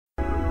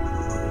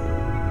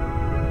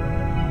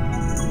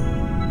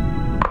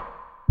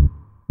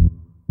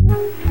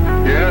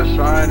Yes,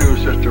 I knew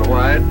Sister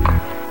White.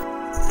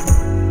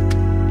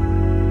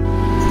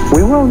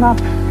 We will not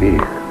fear.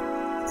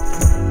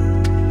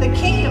 The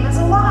kingdom is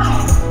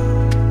alive.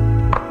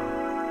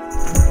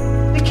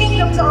 The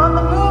kingdom's on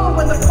the move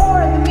with the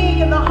poor and the meek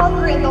and the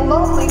hungry and the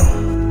lonely.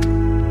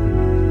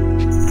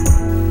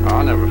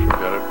 I'll never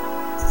forget it.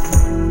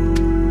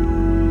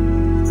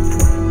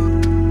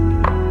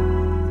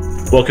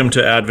 Welcome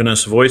to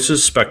Adventist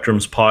Voices,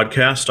 Spectrum's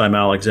podcast. I'm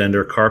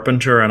Alexander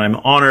Carpenter, and I'm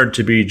honored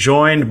to be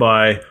joined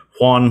by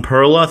Juan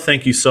Perla.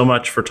 Thank you so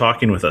much for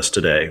talking with us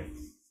today.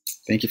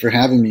 Thank you for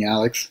having me,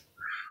 Alex.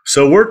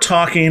 So we're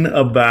talking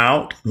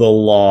about the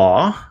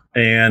law,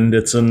 and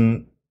it's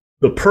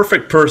the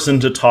perfect person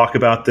to talk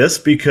about this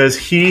because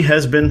he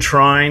has been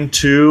trying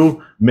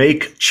to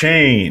make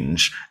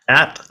change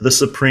at the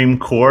Supreme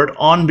Court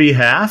on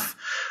behalf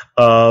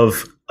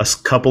of a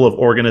couple of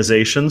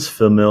organizations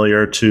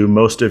familiar to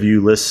most of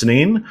you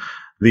listening,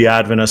 the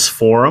Adventist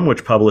Forum,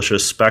 which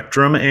publishes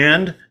Spectrum,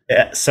 and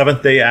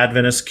Seventh-day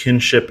Adventist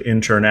Kinship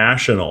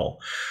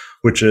International,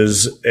 which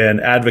is an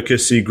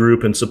advocacy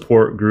group and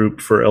support group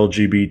for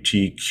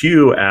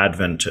LGBTQ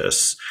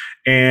Adventists.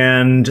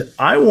 And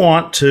I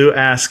want to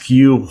ask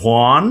you,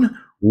 Juan,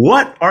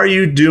 what are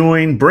you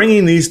doing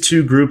bringing these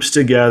two groups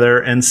together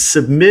and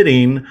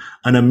submitting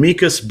an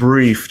amicus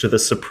brief to the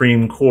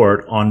Supreme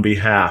Court on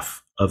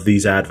behalf of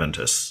these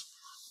Adventists?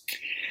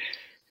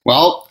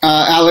 Well,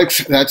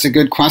 Alex, that's a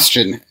good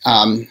question.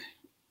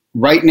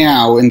 Right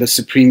now in the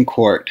Supreme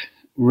Court,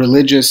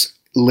 religious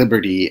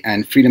liberty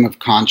and freedom of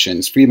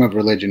conscience, freedom of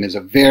religion is a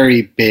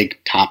very big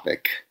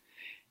topic.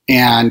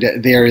 And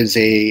there is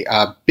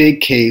a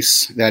big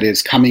case that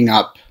is coming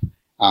up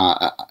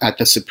at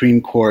the Supreme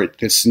Court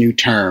this new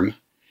term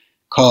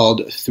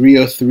called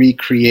 303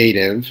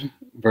 Creative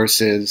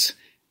versus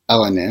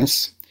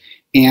Ellenis.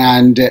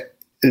 And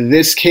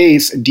this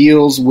case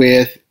deals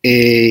with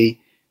a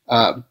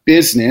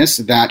business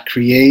that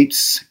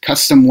creates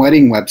custom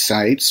wedding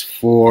websites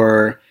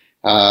for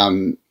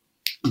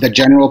the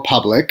general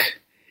public,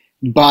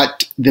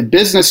 but the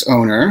business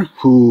owner,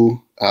 who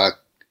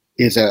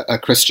is a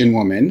Christian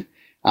woman,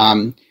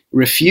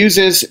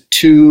 refuses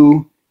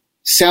to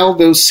sell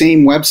those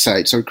same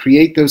websites or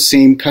create those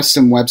same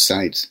custom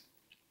websites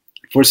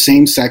for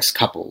same-sex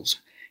couples.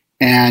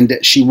 And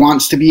she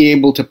wants to be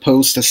able to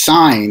post a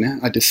sign,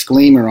 a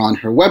disclaimer on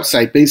her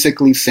website,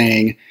 basically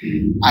saying,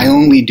 I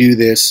only do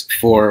this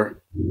for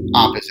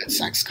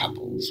opposite-sex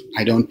couples.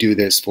 I don't do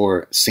this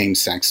for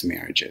same-sex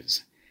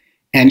marriages.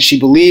 And she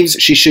believes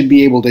she should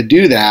be able to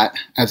do that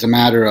as a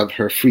matter of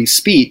her free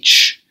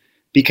speech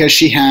because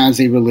she has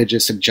a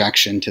religious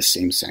objection to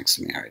same-sex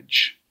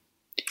marriage.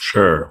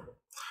 Sure.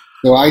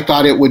 So I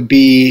thought it would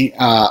be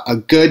a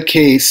good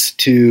case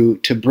to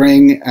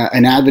bring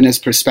an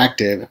Adventist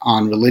perspective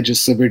on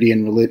religious liberty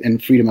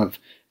and freedom of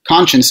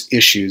conscience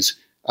issues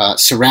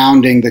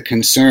surrounding the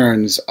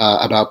concerns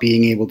about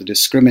being able to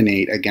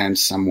discriminate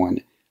against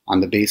someone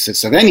on the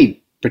basis of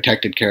any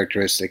protected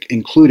characteristic,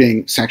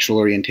 including sexual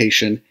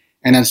orientation,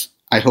 and as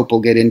I hope we'll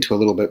get into a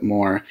little bit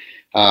more,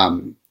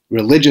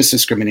 religious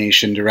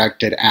discrimination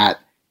directed at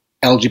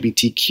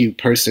LGBTQ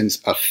persons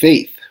of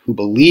faith who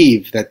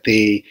believe that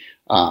they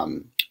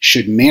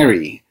should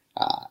marry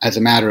as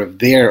a matter of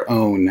their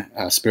own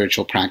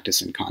spiritual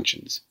practice and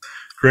conscience.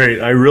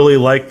 Great. I really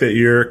like that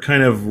you're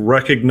kind of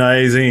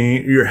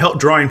recognizing, you're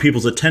drawing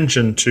people's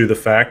attention to the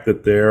fact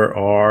that there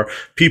are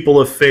people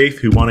of faith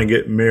who want to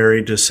get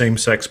married to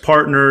same-sex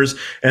partners,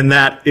 and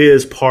that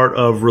is part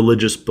of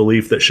religious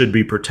belief that should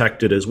be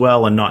protected as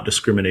well and not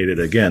discriminated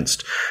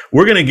against.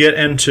 We're going to get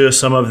into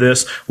some of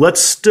this.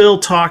 Let's still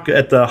talk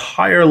at the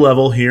higher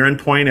level here and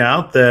point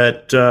out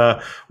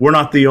that we're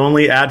not the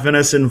only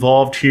Adventists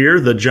involved here.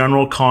 The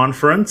General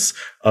Conference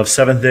of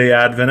Seventh-day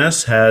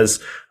Adventists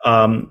has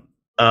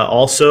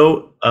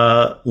also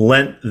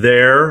lent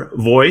their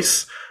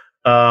voice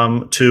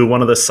to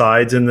one of the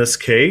sides in this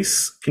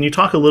case. Can you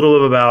talk a little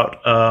bit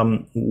about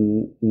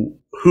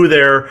who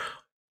they're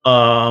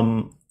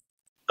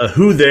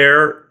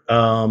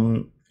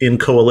in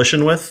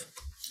coalition with?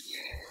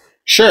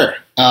 Sure.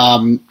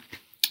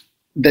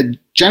 The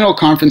General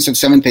Conference of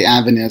Seventh-day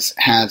Adventists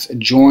has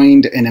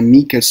joined an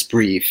amicus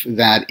brief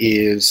that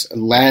is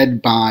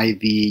led by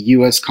the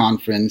U.S.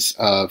 Conference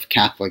of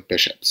Catholic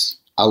Bishops,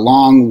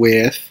 along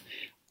with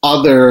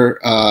other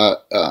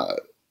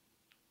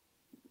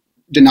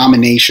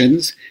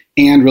denominations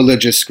and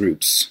religious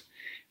groups.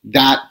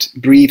 That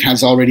brief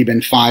has already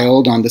been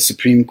filed on the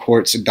Supreme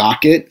Court's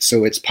docket,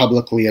 so it's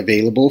publicly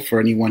available for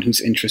anyone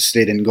who's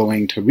interested in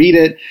going to read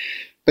it.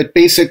 But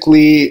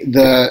basically,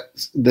 the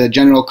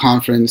General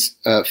Conference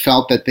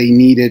felt that they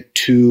needed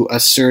to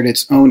assert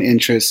its own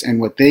interests and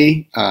what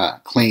they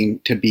claim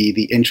to be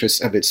the interests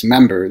of its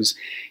members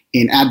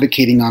in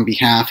advocating on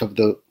behalf of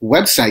the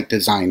website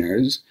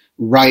designers'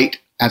 right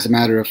as a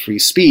matter of free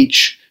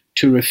speech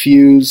to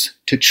refuse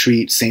to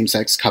treat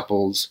same-sex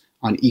couples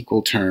on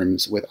equal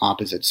terms with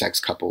opposite-sex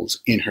couples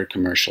in her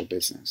commercial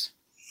business.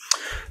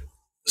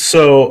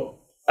 So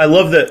I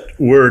love that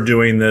we're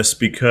doing this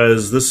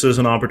because this is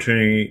an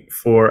opportunity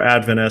for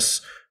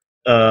Adventists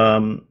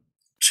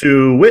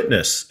to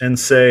witness and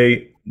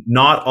say,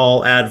 not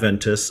all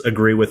Adventists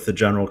agree with the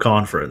General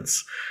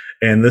Conference.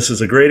 And this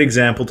is a great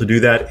example to do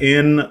that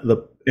in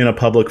a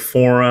public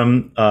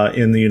forum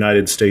in the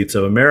United States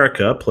of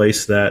America, a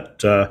place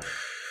that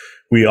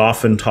we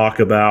often talk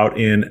about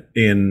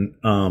in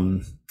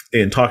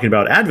talking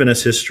about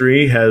Adventist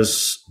history,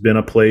 has been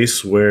a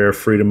place where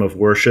freedom of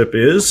worship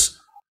is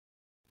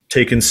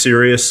taken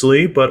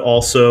seriously, but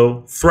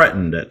also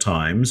threatened at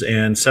times.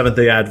 And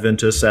Seventh-day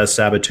Adventists, as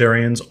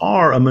Sabbatarians,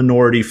 are a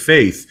minority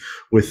faith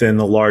within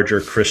the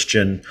larger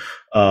Christian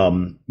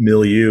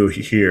milieu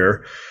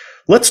here.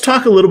 Let's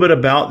talk a little bit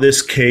about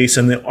this case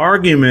and the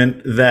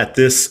argument that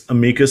this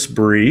amicus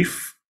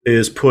brief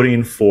is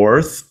putting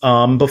forth.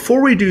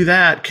 Before we do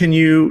that, can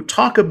you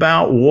talk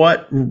about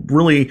what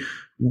really,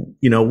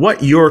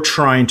 what you're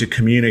trying to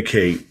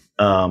communicate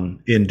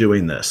in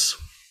doing this?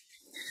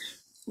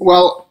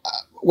 Well,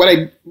 what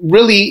I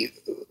really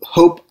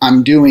hope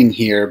I'm doing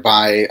here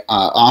by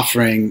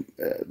offering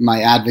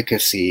my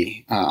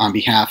advocacy on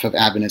behalf of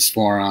Adventist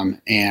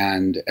Forum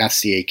and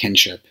SCA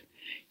Kinship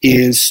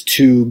is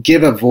to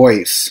give a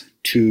voice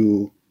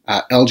to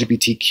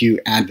LGBTQ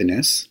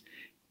Adventists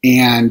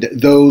and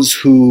those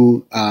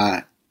who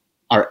are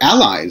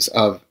allies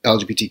of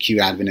LGBTQ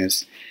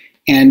Adventists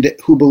and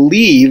who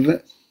believe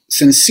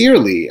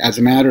sincerely, as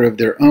a matter of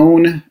their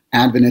own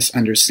Adventist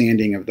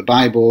understanding of the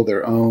Bible,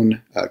 their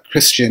own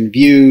Christian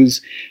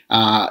views,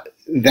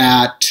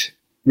 that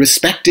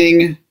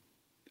respecting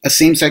a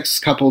same-sex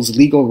couple's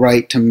legal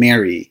right to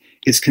marry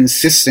is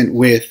consistent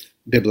with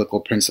biblical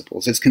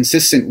principles. It's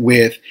consistent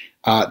with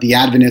the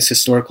Adventist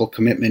historical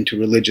commitment to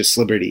religious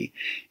liberty.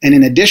 And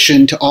in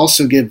addition, to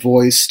also give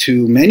voice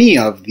to many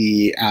of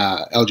the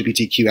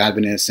LGBTQ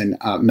Adventists and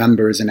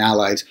members and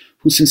allies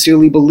who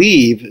sincerely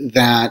believe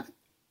that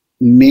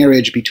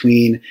marriage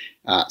between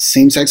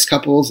same-sex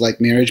couples,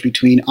 like marriage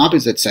between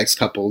opposite-sex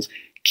couples,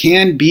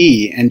 can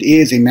be and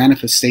is a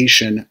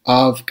manifestation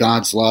of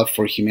God's love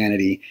for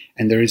humanity,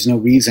 and there is no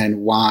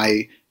reason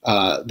why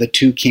the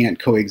two can't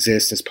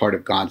coexist as part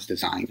of God's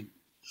design.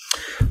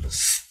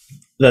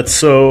 That's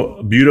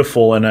so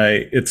beautiful, and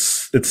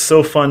it's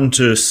so fun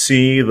to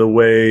see the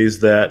ways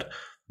that,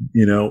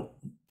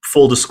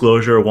 full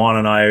disclosure, Juan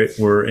and I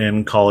were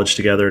in college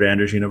together at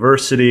Andrews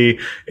University,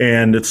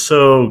 and it's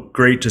so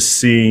great to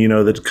see,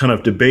 the kind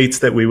of debates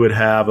that we would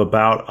have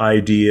about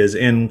ideas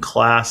in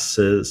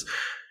classes.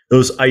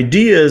 Those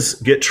ideas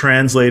get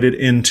translated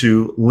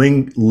into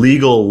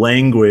legal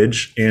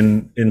language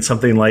in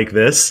something like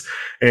this,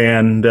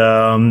 and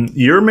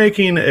you're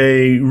making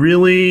a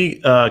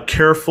really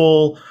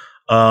careful,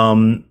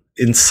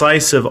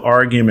 incisive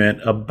argument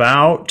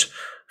about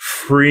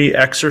free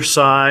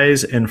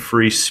exercise and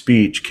free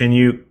speech. Can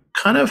you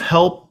kind of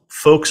help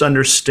folks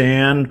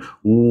understand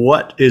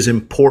what is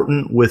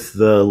important with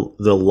the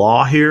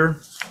law here?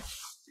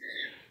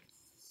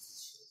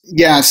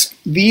 Yes,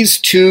 these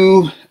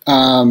two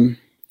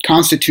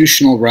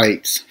constitutional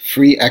rights,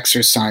 free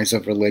exercise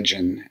of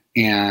religion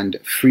and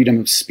freedom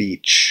of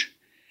speech,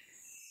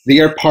 they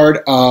are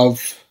part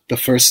of the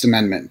First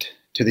Amendment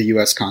to the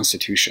U.S.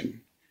 Constitution.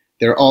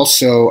 They're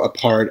also a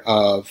part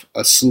of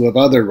a slew of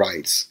other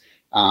rights,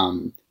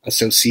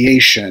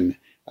 association,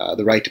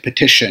 the right to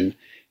petition.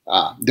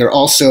 They're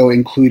also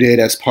included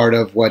as part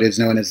of what is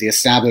known as the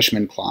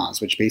Establishment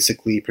Clause, which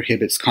basically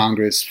prohibits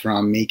Congress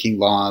from making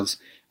laws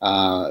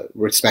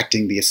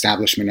respecting the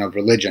establishment of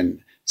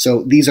religion.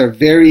 So these are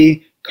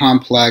very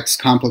complex,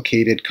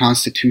 complicated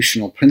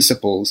constitutional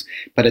principles,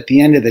 but at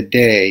the end of the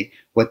day,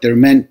 what they're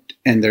meant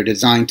and they're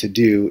designed to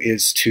do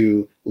is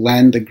to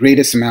lend the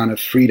greatest amount of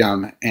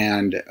freedom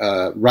and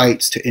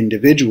rights to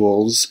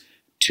individuals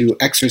to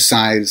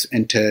exercise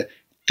and to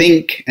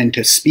think and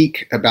to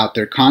speak about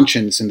their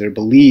conscience and their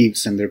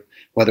beliefs and their,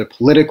 whether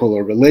political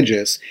or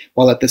religious,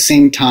 while at the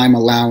same time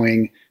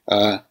allowing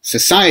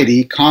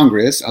society,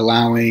 Congress,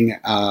 allowing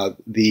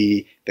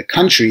the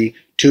country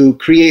to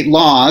create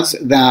laws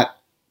that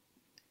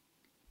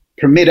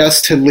permit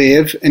us to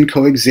live and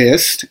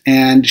coexist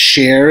and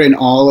share in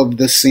all of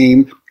the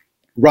same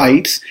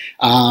rights,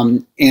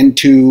 and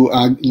to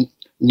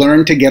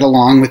learn to get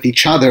along with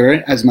each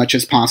other as much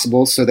as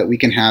possible so that we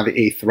can have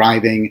a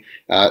thriving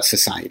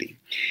society.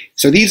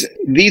 So these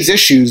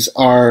issues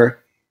are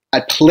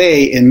at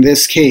play in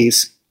this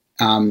case,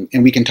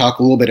 and we can talk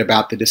a little bit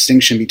about the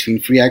distinction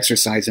between free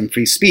exercise and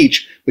free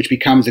speech, which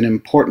becomes an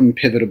important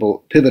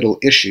pivotal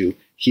issue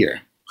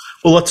here.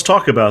 Well, let's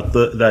talk about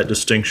that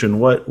distinction.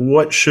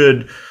 What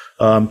should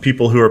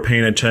people who are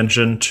paying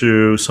attention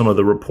to some of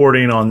the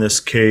reporting on this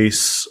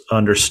case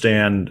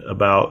understand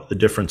about the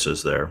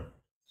differences there?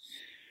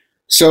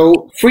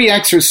 So free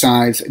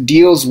exercise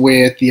deals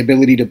with the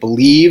ability to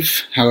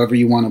believe however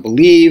you want to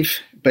believe,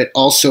 but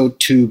also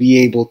to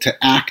be able to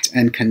act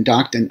and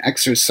conduct and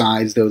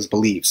exercise those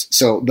beliefs.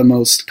 So the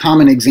most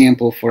common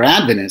example for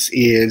Adventists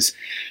is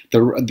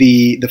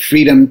the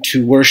freedom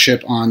to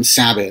worship on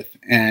Sabbath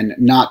and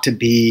not to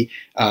be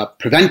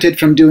prevented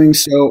from doing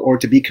so or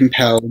to be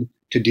compelled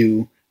to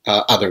do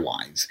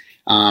otherwise.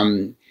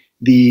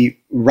 The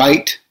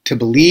right to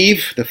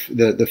believe,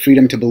 the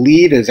freedom to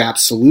believe is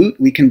absolute.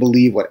 We can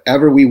believe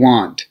whatever we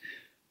want.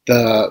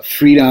 The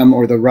freedom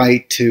or the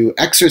right to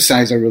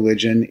exercise our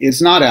religion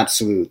is not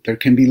absolute. There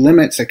can be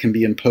limits that can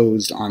be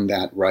imposed on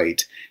that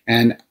right.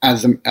 And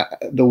as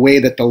the way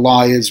that the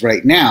law is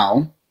right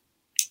now,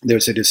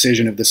 there's a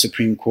decision of the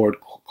Supreme Court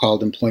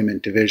called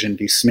Employment Division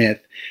v.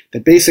 Smith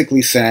that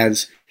basically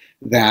says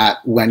that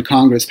when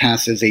Congress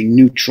passes a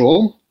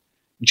neutral,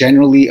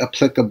 generally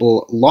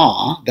applicable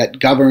law that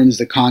governs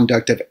the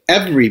conduct of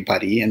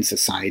everybody in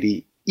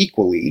society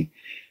equally,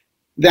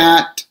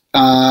 that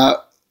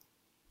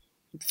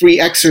free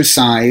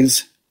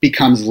exercise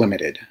becomes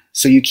limited.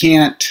 So you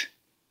can't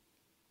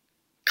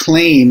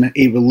claim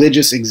a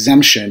religious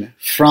exemption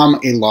from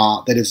a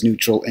law that is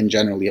neutral and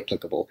generally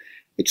applicable.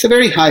 It's a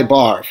very high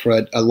bar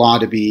for a law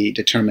to be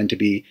determined to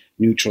be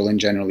neutral and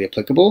generally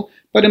applicable,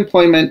 but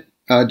Employment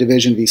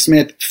Division v.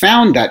 Smith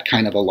found that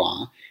kind of a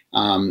law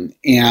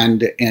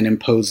and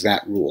imposed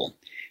that rule.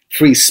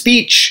 Free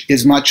speech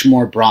is much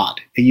more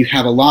broad. You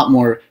have a lot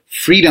more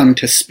freedom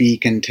to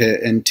speak and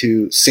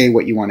to say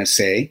what you want to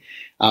say.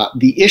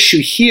 The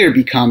issue here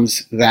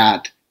becomes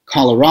that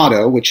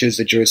Colorado, which is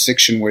the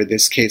jurisdiction where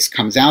this case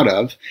comes out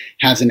of,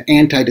 has an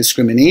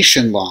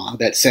anti-discrimination law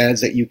that says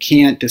that you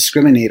can't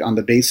discriminate on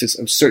the basis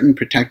of certain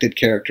protected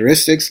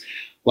characteristics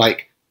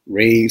like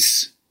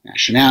race,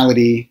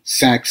 nationality,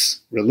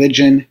 sex,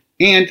 religion,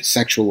 and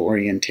sexual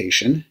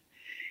orientation.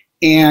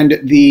 And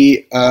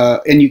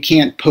you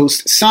can't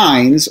post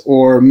signs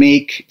or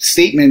make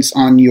statements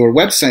on your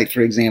website,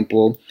 for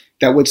example,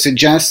 that would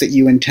suggest that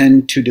you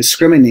intend to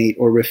discriminate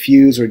or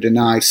refuse or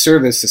deny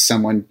service to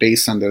someone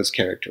based on those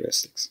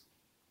characteristics.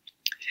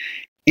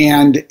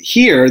 And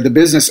here, the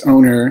business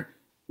owner,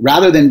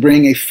 rather than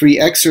bring a free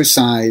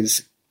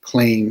exercise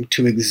claim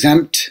to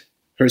exempt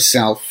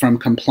herself from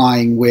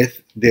complying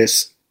with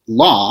this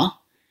law,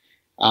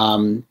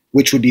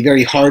 which would be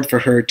very hard for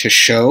her to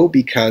show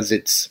because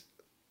it's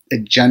a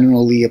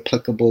generally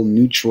applicable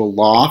neutral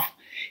law,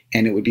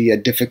 and it would be a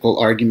difficult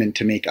argument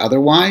to make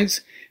otherwise.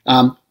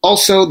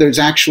 Also, there's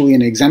actually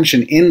an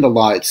exemption in the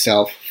law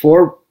itself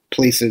for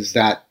places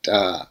that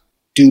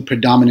do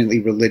predominantly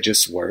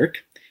religious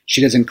work.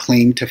 She doesn't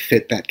claim to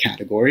fit that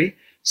category.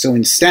 So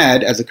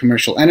instead, as a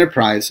commercial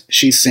enterprise,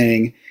 she's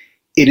saying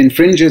it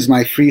infringes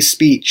my free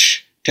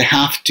speech to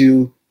have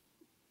to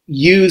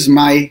use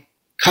my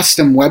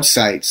custom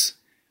websites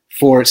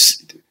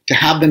to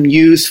have them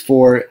used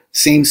for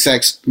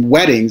same-sex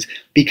weddings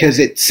because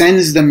it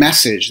sends the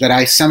message that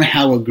I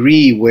somehow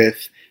agree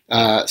with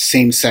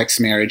same-sex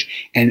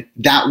marriage, and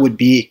that would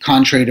be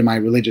contrary to my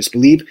religious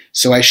belief,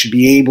 so I should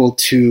be able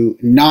to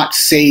not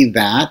say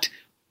that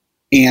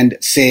and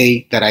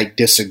say that I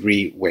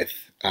disagree with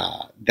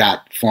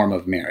that form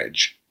of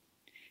marriage.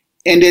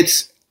 And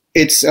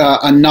it's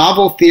a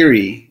novel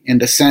theory in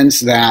the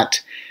sense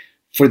that,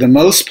 for the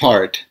most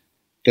part,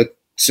 the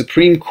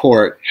Supreme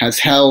Court has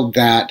held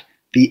that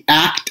the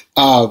act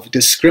of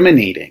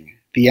discriminating,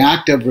 the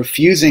act of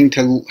refusing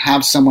to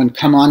have someone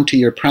come onto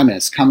your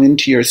premise, come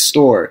into your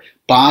store,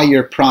 buy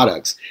your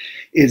products,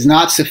 is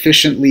not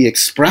sufficiently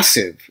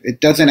expressive. It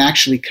doesn't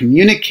actually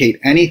communicate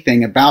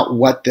anything about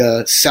what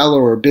the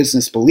seller or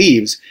business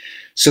believes,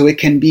 so it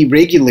can be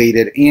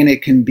regulated and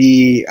it can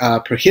be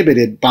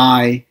prohibited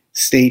by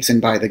states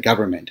and by the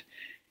government.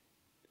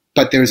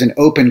 But there's an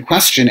open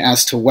question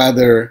as to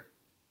whether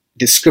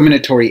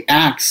discriminatory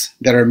acts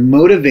that are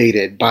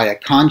motivated by a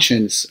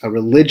conscience, a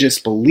religious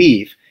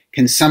belief,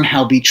 can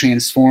somehow be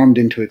transformed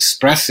into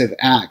expressive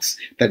acts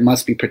that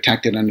must be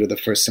protected under the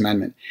First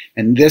Amendment.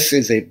 And this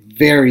is a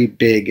very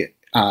big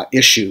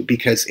issue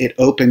because it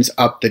opens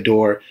up the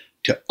door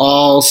to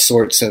all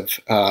sorts of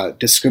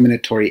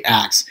discriminatory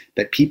acts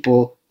that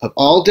people of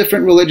all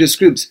different religious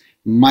groups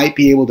might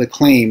be able to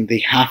claim they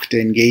have to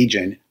engage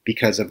in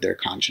because of their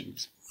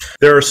conscience.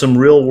 There are some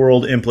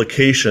real-world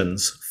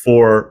implications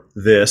for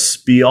this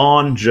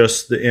beyond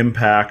just the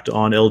impact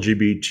on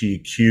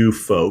LGBTQ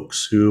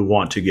folks who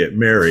want to get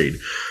married.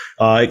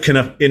 It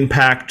can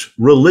impact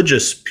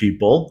religious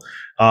people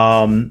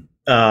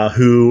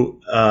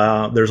who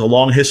there's a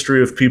long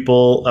history of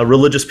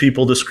religious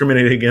people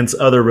discriminating against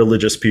other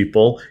religious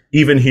people,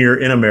 even here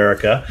in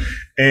America.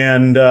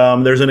 And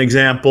there's an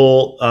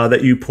example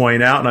that you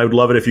point out, and I would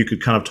love it if you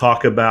could kind of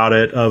talk about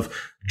it, of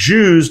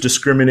Jews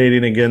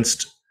discriminating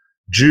against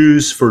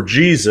Jews for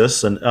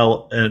Jesus, an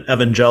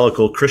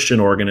evangelical Christian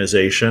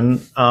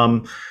organization.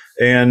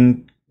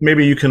 And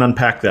maybe you can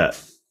unpack that.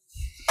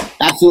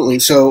 Absolutely.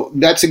 So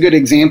that's a good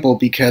example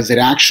because it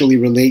actually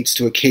relates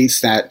to a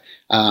case that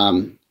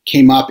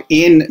came up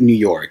in New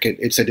York.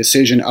 It's a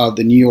decision of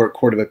the New York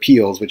Court of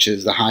Appeals, which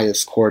is the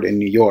highest court in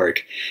New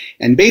York.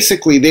 And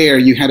basically there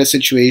you had a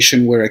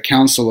situation where a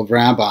council of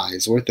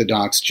rabbis,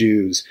 Orthodox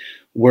Jews,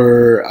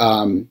 were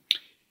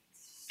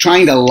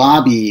trying to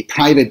lobby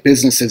private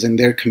businesses in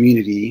their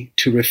community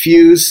to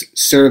refuse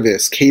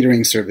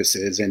catering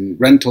services and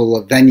rental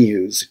of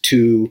venues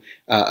to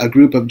a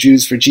group of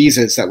Jews for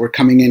Jesus that were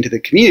coming into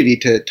the community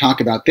to talk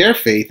about their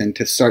faith and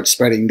to start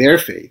spreading their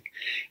faith.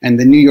 And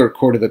the New York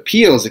Court of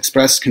Appeals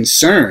expressed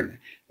concern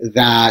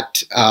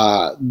that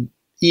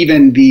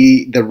even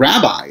the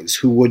rabbis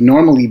who would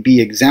normally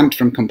be exempt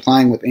from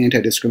complying with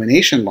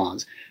anti-discrimination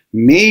laws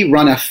may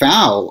run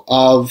afoul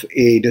of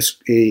a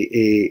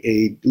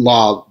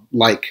law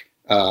like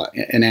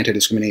an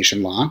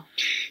anti-discrimination law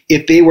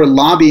if they were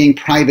lobbying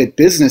private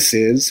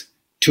businesses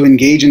to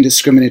engage in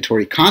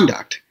discriminatory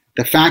conduct.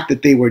 The fact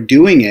that they were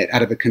doing it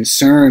out of a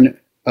concern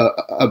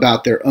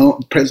about their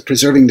own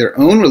preserving their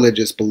own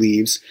religious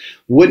beliefs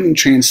wouldn't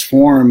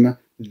transform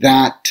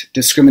that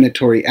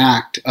discriminatory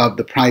act of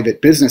the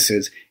private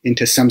businesses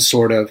into some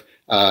sort of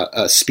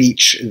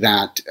speech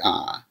that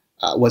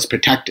was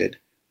protected.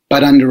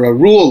 But under a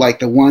rule like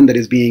the one that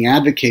is being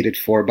advocated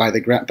for by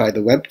the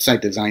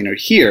website designer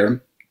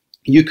here,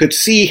 you could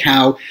see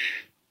how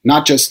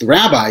not just the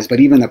rabbis, but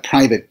even a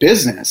private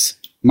business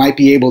might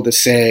be able to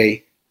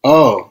say,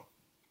 oh,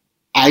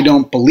 I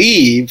don't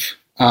believe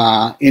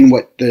in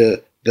what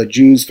the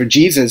Jews for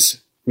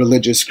Jesus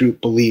religious group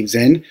believes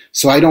in,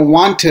 so I don't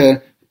want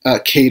to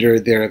cater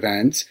their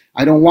events.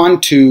 I don't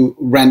want to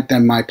rent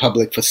them my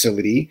public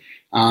facility.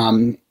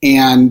 And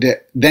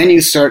then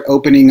you start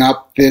opening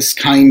up this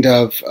kind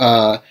of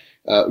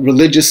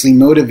religiously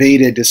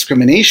motivated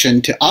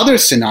discrimination to other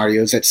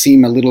scenarios that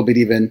seem a little bit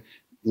even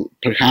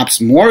perhaps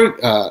more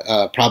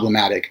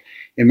problematic.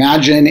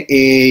 Imagine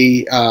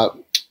a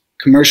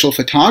commercial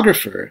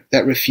photographer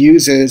that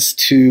refuses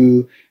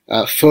to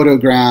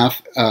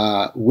photograph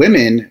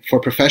women for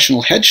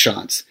professional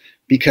headshots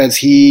because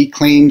he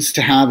claims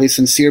to have a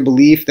sincere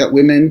belief that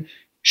women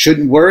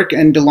shouldn't work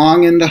and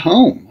belong in the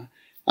home.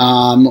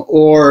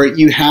 Or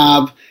you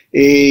have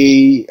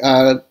a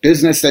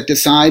business that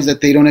decides that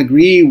they don't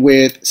agree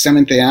with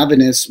Seventh-day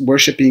Adventists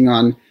worshiping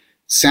on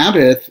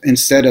Sabbath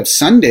instead of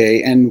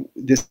Sunday and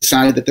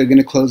decide that they're going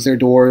to close their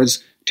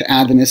doors to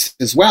Adventists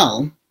as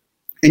well.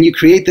 And you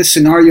create this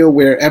scenario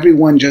where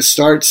everyone just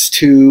starts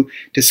to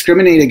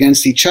discriminate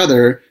against each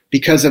other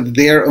because of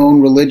their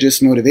own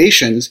religious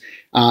motivations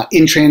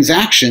in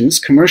transactions,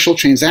 commercial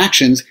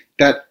transactions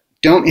that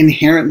don't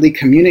inherently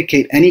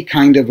communicate any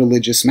kind of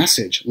religious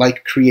message,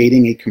 like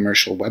creating a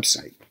commercial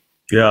website.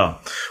 Yeah.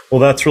 Well,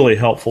 that's really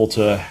helpful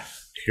to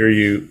hear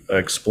you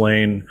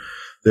explain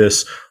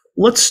this.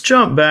 Let's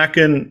jump back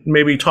and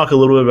maybe talk a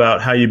little bit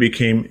about how you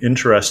became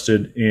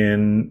interested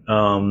in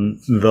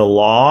the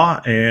law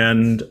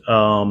and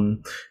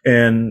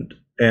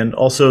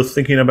also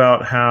thinking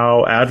about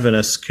how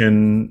Adventists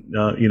can,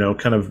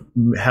 kind of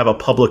have a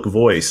public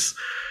voice.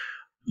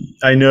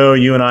 I know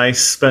you and I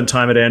spent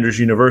time at Andrews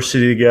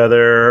University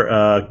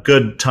together,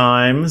 good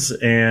times,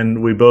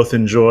 and we both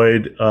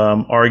enjoyed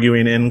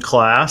arguing in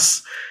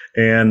class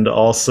and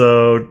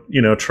also,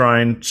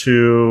 trying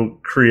to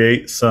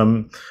create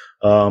some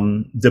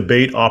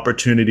debate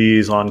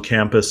opportunities on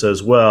campus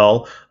as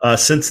well.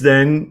 Since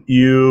then,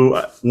 you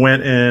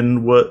went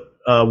and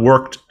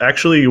worked.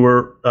 Actually, you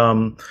were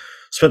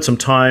spent some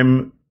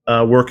time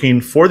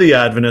working for the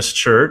Adventist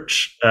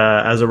Church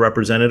as a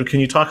representative. Can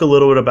you talk a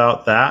little bit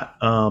about that?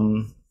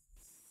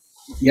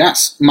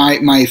 Yes,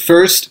 my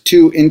first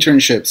two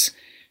internships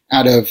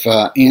out of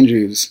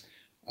Andrews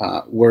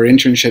were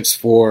internships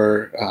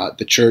for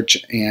the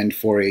church and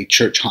for a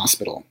church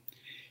hospital.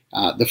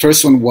 The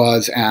first one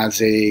was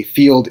as a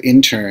field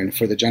intern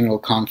for the General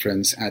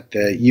Conference at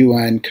the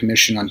UN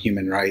Commission on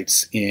Human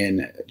Rights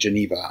in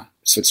Geneva,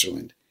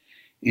 Switzerland.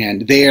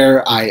 And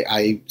there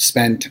I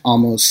spent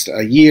almost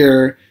a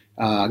year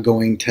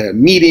going to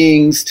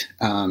meetings,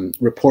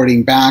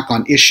 reporting back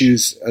on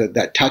issues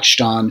that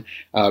touched on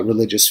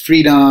religious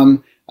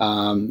freedom,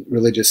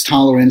 religious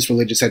tolerance,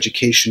 religious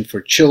education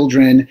for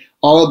children,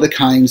 all of the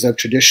kinds of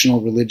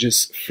traditional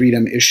religious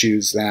freedom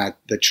issues that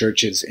the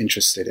church is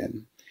interested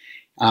in.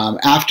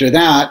 After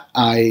that,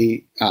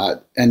 I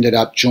ended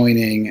up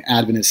joining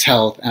Adventist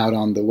Health out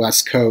on the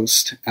West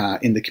Coast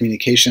in the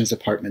communications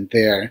department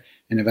there,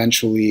 and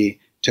eventually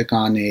took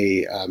on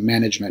a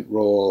management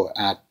role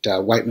at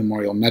White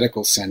Memorial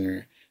Medical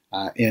Center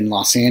in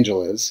Los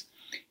Angeles.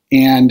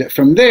 And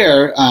from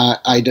there,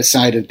 I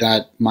decided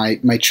that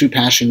my true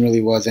passion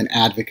really was in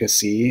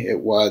advocacy.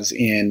 It was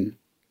in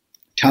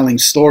telling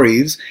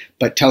stories,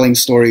 but telling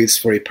stories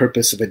for a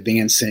purpose of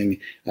advancing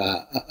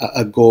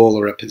a goal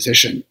or a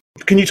position.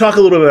 Can you talk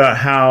a little bit about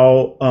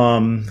how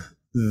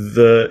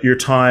your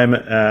time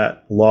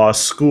at law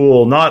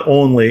school not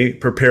only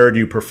prepared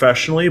you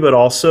professionally, but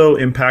also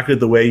impacted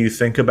the way you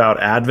think about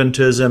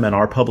Adventism and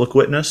our public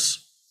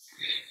witness?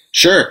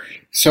 Sure.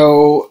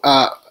 So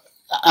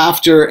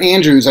after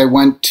Andrews, I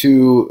went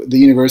to the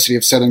University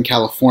of Southern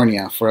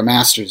California for a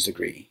master's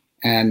degree.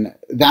 And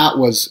that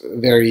was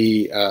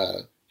very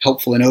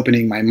helpful in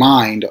opening my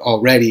mind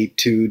already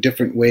to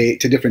different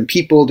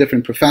people,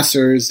 different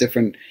professors,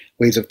 different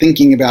ways of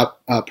thinking about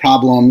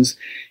problems.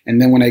 And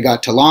then when I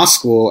got to law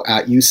school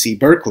at UC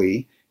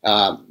Berkeley,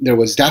 there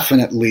was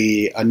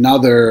definitely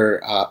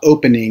another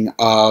opening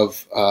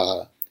of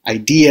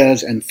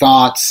ideas and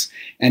thoughts.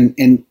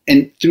 And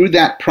through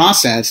that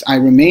process, I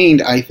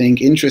remained, I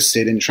think,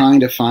 interested in trying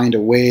to find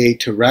a way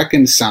to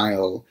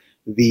reconcile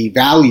the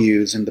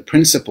values and the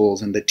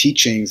principles and the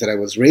teachings that I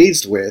was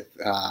raised with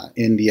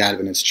in the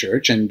Adventist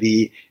Church and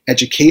the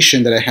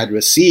education that I had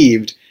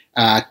received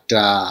at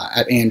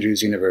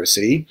Andrews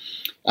University,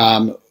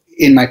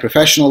 in my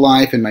professional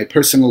life, in my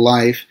personal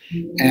life.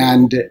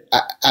 And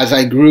as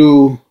I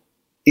grew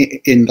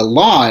in the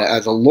law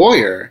as a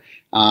lawyer,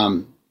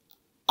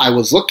 I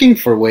was looking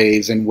for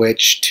ways in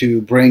which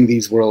to bring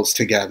these worlds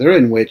together,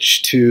 in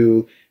which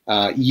to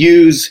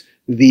use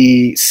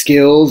the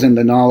skills and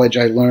the knowledge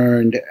I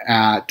learned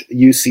at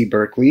UC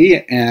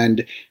Berkeley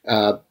and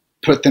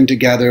put them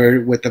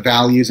together with the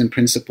values and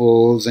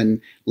principles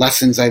and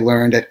lessons I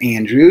learned at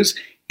Andrews.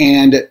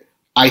 And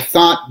I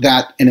thought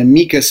that an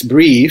amicus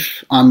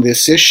brief on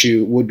this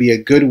issue would be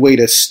a good way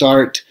to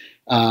start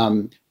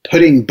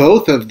putting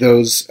both of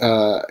those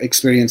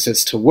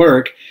experiences to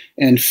work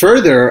and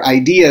further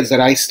ideas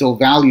that I still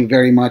value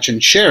very much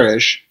and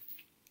cherish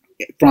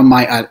from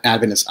my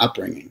Adventist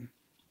upbringing.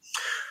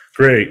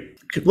 Great.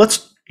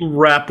 Let's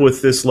wrap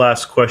with this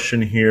last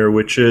question here,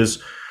 which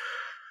is,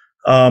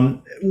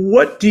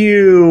 what do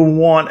you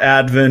want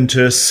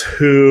Adventists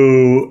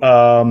who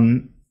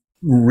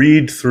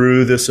read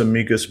through this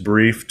amicus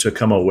brief to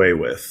come away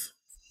with?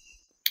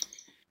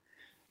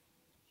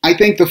 I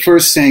think the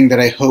first thing that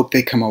I hope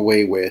they come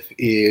away with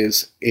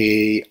is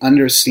a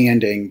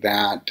understanding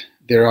that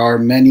there are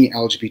many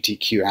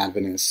LGBTQ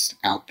Adventists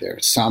out there,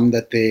 some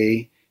that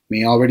they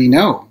may already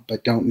know,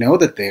 but don't know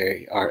that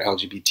they are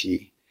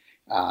LGBT.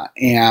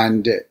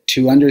 And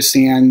to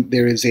understand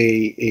there is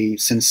a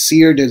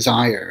sincere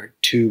desire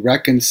to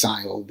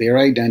reconcile their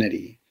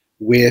identity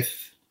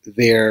with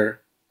their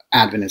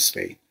Adventist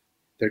faith,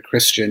 their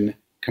Christian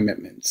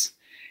commitments.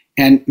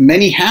 And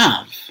many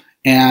have.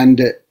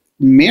 And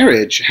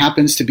marriage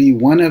happens to be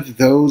one of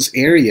those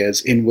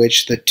areas in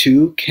which the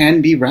two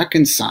can be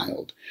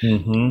reconciled.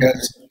 Mm-hmm.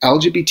 Because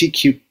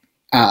LGBTQ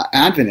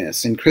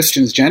Adventists and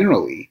Christians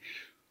generally,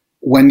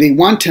 when they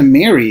want to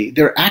marry,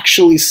 they're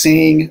actually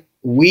saying,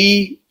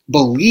 we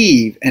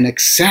believe and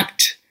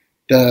accept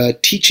the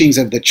teachings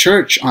of the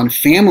church on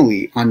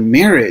family, on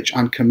marriage,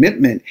 on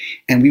commitment,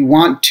 and we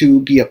want to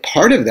be a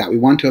part of that. We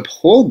want to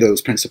uphold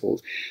those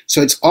principles.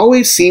 So it's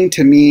always seemed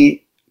to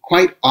me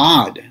quite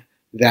odd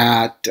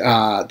that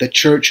the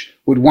church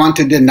would want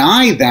to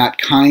deny that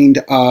kind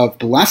of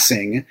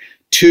blessing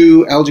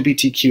to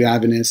LGBTQ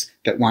Adventists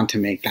that want to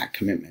make that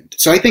commitment.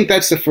 So I think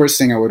that's the first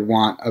thing I would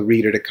want a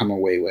reader to come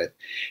away with.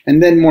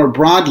 And then more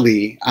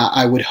broadly,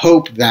 I would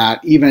hope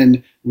that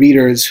even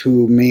readers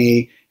who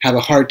may have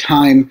a hard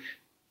time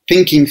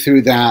thinking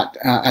through that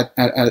at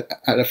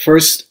a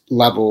first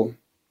level,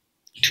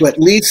 to at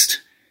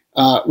least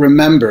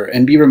remember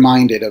and be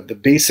reminded of the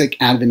basic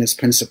Adventist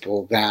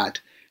principle that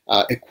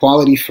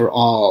equality for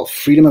all,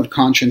 freedom of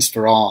conscience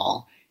for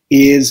all,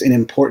 is an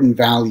important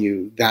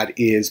value that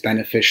is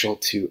beneficial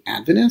to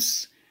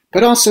Adventists,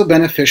 but also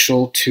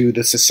beneficial to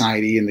the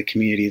society and the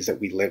communities that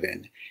we live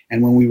in.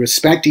 And when we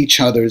respect each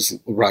other's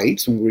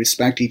rights, when we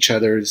respect each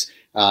other's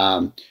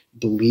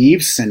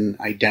beliefs and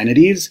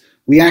identities,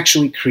 we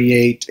actually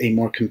create a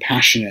more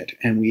compassionate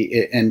and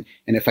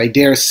if I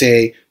dare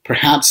say,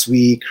 perhaps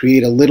we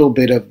create a little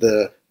bit of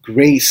the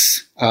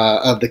grace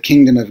of the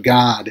kingdom of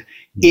God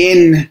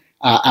in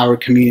our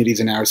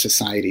communities and our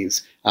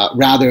societies,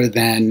 rather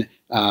than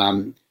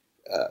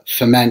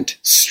foment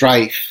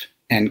strife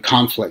and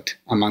conflict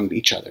among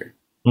each other.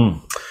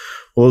 Well,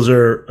 those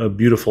are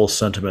beautiful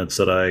sentiments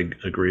that I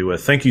agree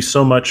with. Thank you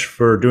so much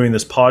for doing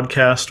this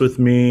podcast with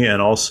me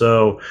and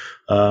also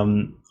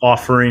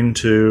offering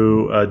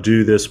to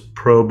do this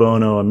pro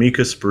bono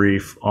amicus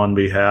brief on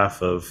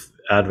behalf of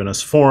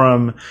Adventist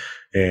Forum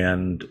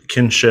and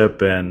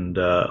Kinship and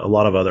a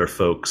lot of other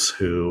folks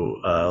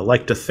who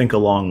like to think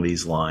along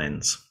these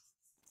lines.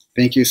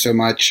 Thank you so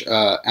much,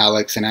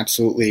 Alex, and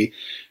absolutely.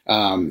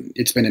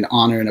 It's been an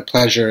honor and a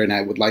pleasure, and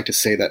I would like to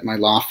say that my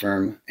law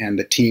firm and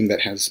the team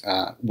that has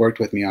worked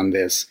with me on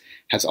this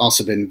has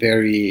also been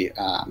very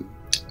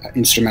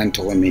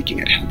instrumental in making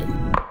it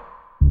happen.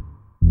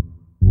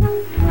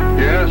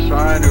 Yes,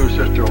 I knew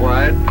Sister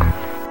White.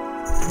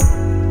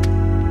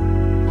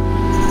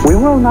 We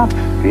will not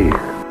fear.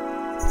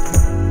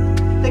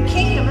 The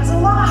kingdom